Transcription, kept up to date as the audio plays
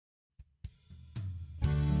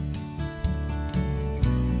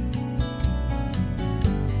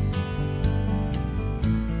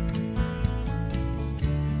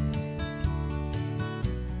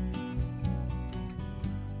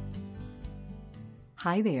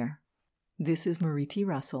Hi there, this is Marie T.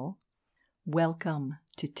 Russell. Welcome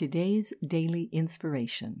to today's Daily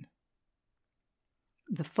Inspiration.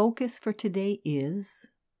 The focus for today is,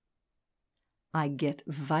 I get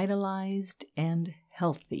vitalized and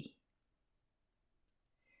healthy.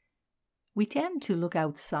 We tend to look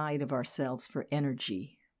outside of ourselves for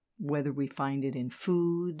energy, whether we find it in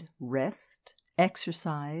food, rest,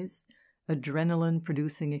 exercise,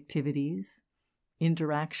 adrenaline-producing activities,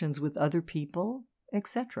 interactions with other people,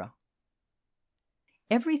 etc.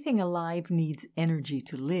 Everything alive needs energy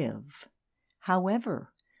to live.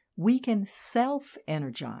 However, we can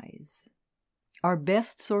self-energize. Our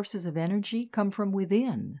best sources of energy come from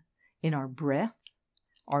within, in our breath,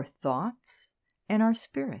 our thoughts, and our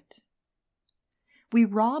spirit. We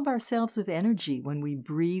rob ourselves of energy when we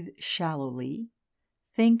breathe shallowly,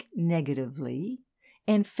 think negatively,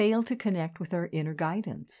 and fail to connect with our inner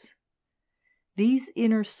guidance. These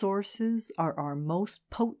inner sources are our most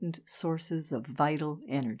potent sources of vital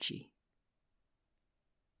energy.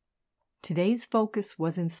 Today's focus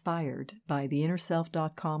was inspired by the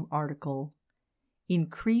InnerSelf.com article,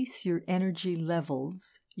 Increase Your Energy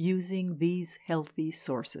Levels Using These Healthy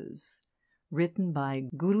Sources, written by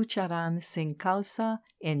Gurucharan, Singh, Khalsa,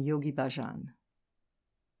 and Yogi, Bhajan.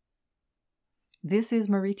 This is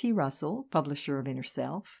Marie T. Russell, publisher of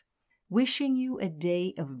InnerSelf, wishing you a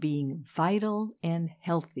day of being vital and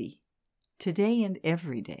healthy, today and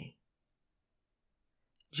every day.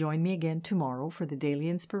 Join me again tomorrow for the daily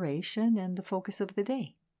inspiration and the focus of the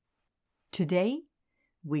day. Today,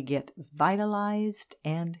 we get vitalized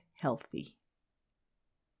and healthy.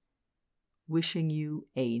 Wishing you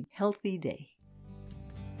a healthy day.